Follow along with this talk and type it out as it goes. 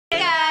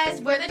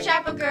guys, we're the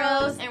Chappell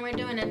girls and we're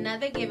doing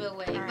another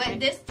giveaway. Right. But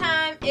this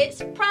time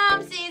it's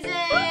prom season.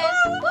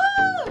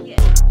 Woo! Yeah.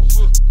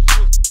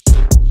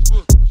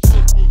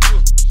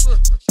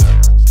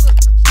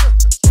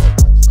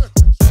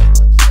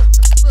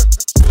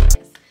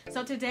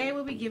 So today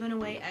we'll be giving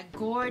away a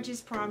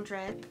gorgeous prom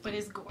dress, but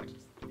it's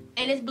gorgeous.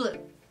 And it's blue.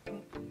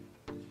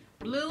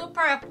 Blue or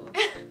purple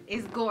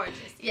is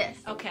gorgeous. Yes.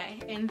 Okay,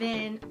 and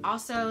then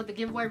also the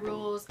giveaway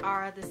rules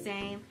are the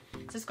same.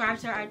 Subscribe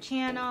to our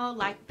channel,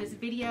 like this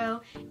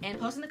video, and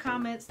post in the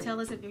comments. Tell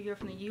us if you're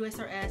from the US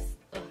or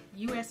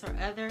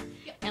other,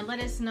 Yep. and let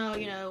us know,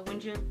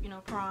 when's your,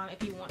 prom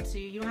if you want to.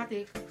 You don't have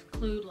to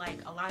include like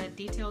a lot of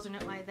details or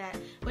nothing like that,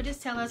 but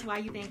just tell us why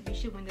you think you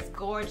should win this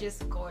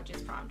gorgeous,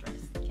 gorgeous prom dress.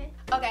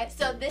 Okay,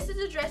 so this is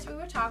the dress we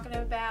were talking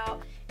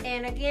about,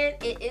 and again,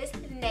 it is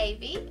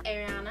navy,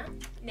 Ariana,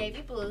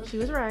 navy blue. She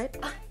was right.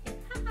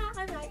 I'm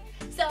right.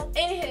 So,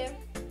 anywho,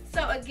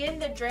 so again,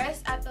 the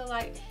dress, I feel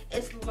like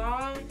it's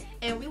long,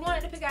 and we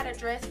wanted to pick out a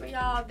dress for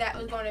y'all that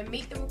was going to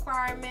meet the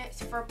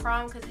requirements for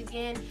prom, because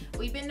again,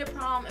 we've been to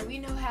prom, and we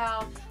know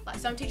how, like,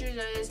 some teachers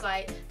are just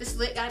like, the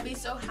slit got to be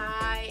so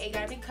high, it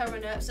got to be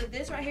covering up, so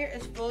this right here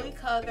is fully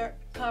covered.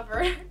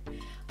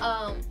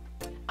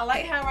 I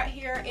like how right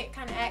here it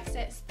kind of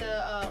accents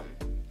the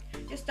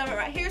your stomach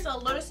right here, so a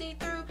little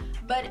see-through,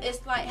 but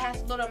it's like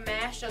has a little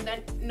mash, so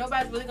that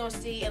nobody's really gonna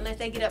see unless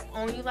they get up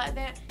on you like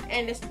that,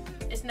 and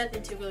it's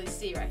nothing to really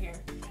see right here.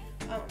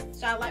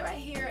 So I like right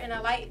here, and I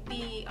like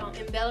the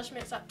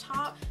embellishments up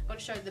top. I'm gonna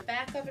show you the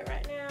back of it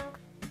right now.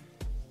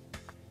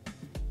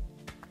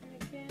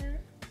 And again,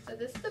 so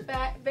this is the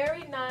back,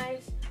 very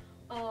nice.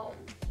 I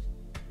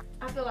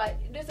feel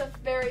like this is a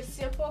very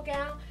simple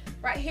gown.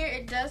 Right here,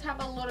 it does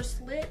have a little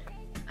slit.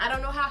 I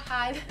don't know how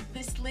high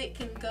this slit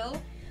can go,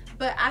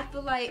 but I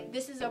feel like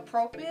this is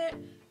appropriate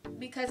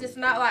because it's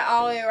not like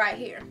all the way right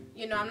here.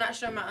 I'm not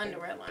showing my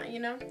underwear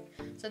line,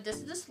 So this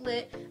is the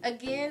slit.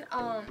 Again,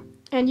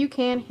 and you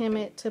can hem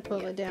it to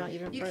pull it down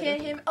even you further.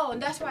 can hem. Oh,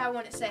 and that's what I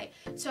want to say.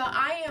 So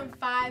I am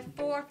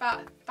 5'4",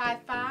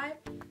 5'5",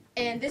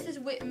 and this is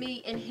with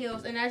me in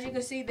heels. And as you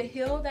can see, the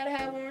heel that I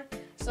have on,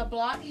 it's a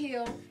block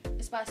heel.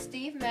 It's by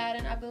Steve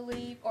Madden, I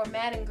believe, or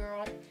Madden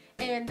Girl.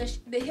 And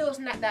the heel's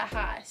not that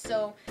high,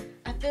 so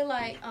I feel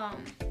like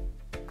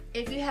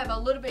if you have a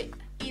little bit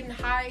even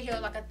higher heel,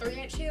 like a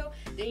 3-inch heel,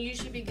 then you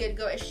should be good to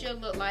go. It should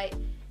look like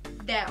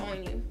that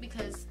on you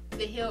because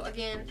the heel,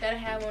 again, that I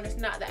have on is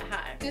not that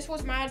high. If this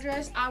was my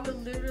dress, I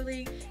would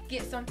literally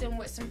get something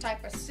with some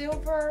type of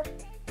silver,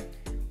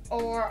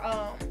 or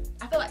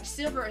I feel like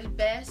silver is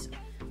best,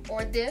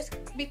 or this,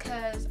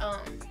 because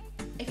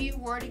if you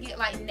were to get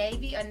like a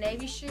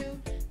navy shoe,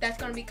 that's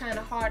going to be kind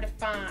of hard to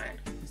find.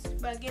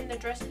 But again, the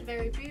dress is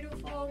very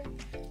beautiful.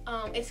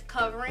 It's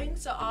covering,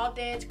 so all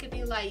dads could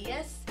be like,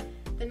 yes,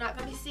 they're not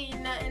going to be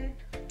seeing nothing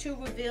too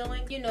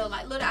revealing.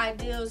 Like little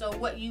ideas of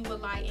what you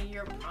would like in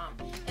your prom.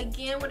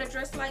 Again, with a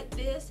dress like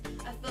this,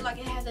 I feel like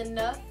it has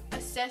enough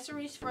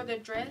accessories for the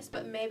dress,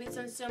 but maybe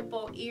some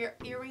simple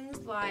earrings,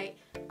 like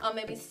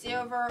maybe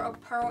silver or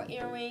pearl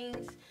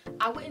earrings.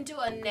 I wouldn't do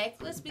a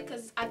necklace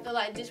because I feel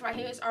like this right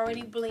here is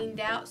already blinged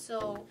out,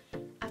 so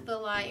I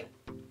feel like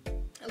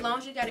as long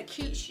as you got a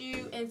cute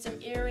shoe and some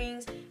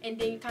earrings, and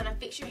then you kind of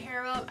fix your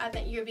hair up, I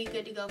think you'll be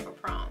good to go for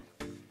prom.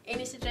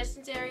 Any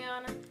suggestions,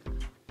 Ariana?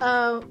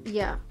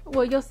 Yeah.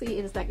 Well, you'll see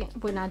in a second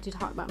when I do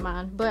talk about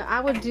mine. But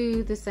I would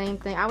do the same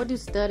thing. I would do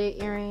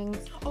studded earrings.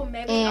 Oh,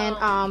 maybe and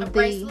a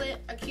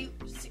bracelet, a cute,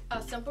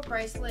 simple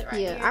bracelet right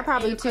here. Yeah, I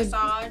probably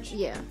corsage.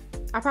 Yeah,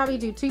 I probably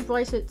do 2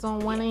 bracelets on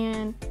one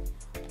end.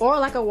 Or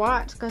like a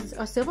watch, because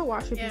a silver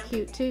watch would be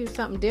cute too.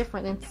 Something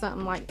different than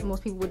something like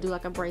most people would do,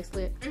 like a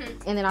bracelet.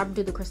 And then I would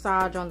do the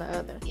corsage on the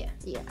other. Yeah.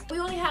 We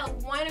only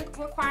have one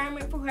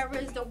requirement for whoever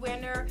is the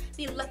winner,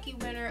 the lucky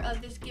winner of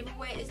this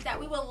giveaway, is that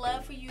we would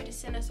love for you to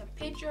send us a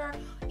picture.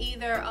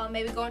 Either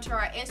maybe go into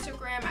our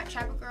Instagram at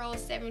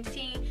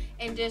ChappellGirls17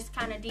 and just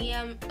kind of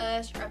DM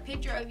us a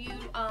picture of you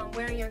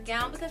wearing your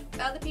gown, because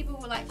other people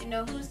would like to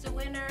know who's the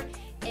winner,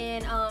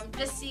 and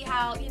just see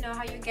how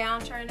how your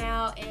gown turned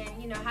out, and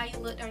how you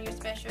looked on your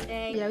special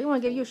day. Yeah, we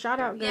want to give you a shout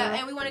out, girl. Yeah,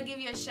 and we want to give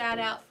you a shout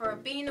out for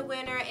being the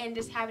winner and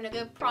just having a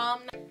good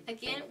prom.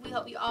 Again, we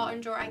hope you all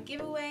enjoy our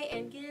giveaway,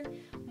 and again,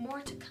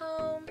 more to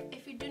come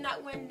if you do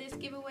not win this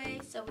giveaway.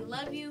 So we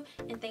love you,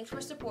 and thanks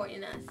for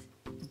supporting us.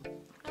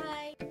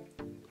 Bye.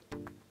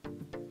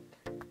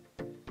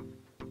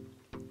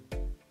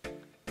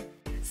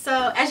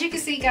 So as you can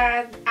see,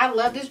 guys, I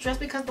love this dress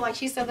because, like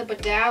she said, the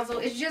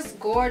bedazzle is just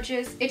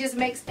gorgeous. It just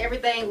makes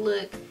everything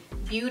look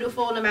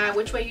beautiful no matter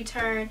which way you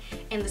turn,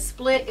 and the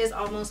split is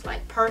almost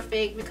like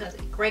perfect because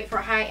it's great for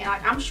height, and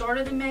like I'm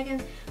shorter than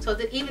Megan, so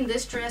that even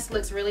this dress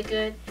looks really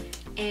good.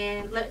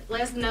 And let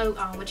us know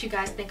what you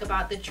guys think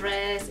about the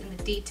dress and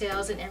the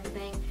details and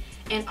everything.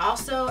 And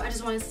also, I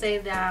just want to say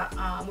that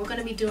we're going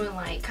to be doing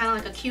like kind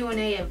of like a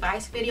Q&A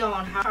advice video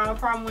on how our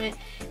prom went,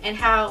 and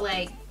how,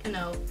 like,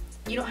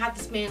 you don't have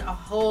to spend a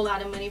whole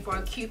lot of money for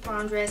a cute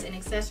prom dress and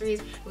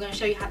accessories. We're going to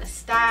show you how to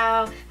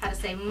style, how to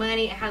save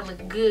money, and how to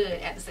look good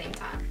at the same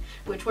time,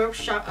 which we're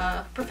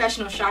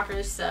professional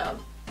shoppers, so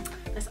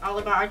That's all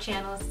about our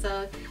channel.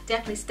 So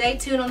definitely stay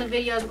tuned on the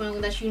videos. We're going to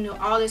let you know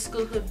all the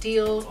scoop of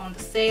deals on the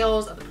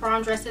sales of the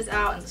prom dresses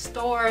out in the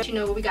store. You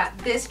know, we got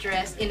this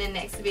dress in the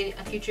next video,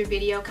 a future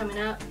video coming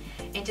up.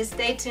 And just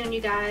stay tuned,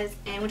 you guys.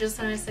 And we're just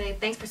going to say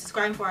thanks for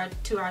subscribing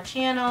to our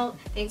channel.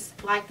 Thanks,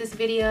 like this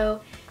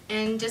video.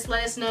 And just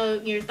let us know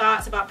your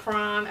thoughts about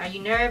prom. Are you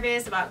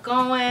nervous about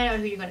going, or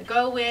who you're going to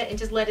go with? And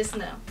just let us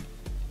know.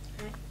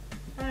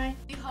 Bye.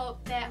 We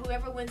hope that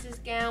whoever wins this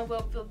gown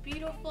will feel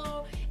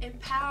beautiful,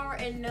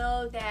 empowered, and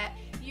know that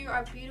you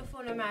are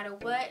beautiful no matter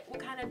what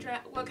kind of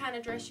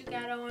dress you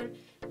got on,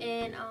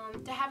 and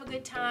to have a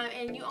good time.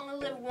 And you only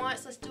live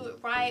once. Let's do it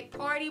right.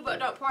 Party, but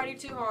don't party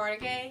too hard,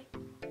 okay?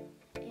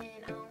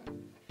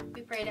 And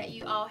we pray that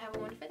you all have a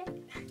wonderful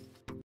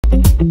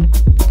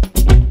day.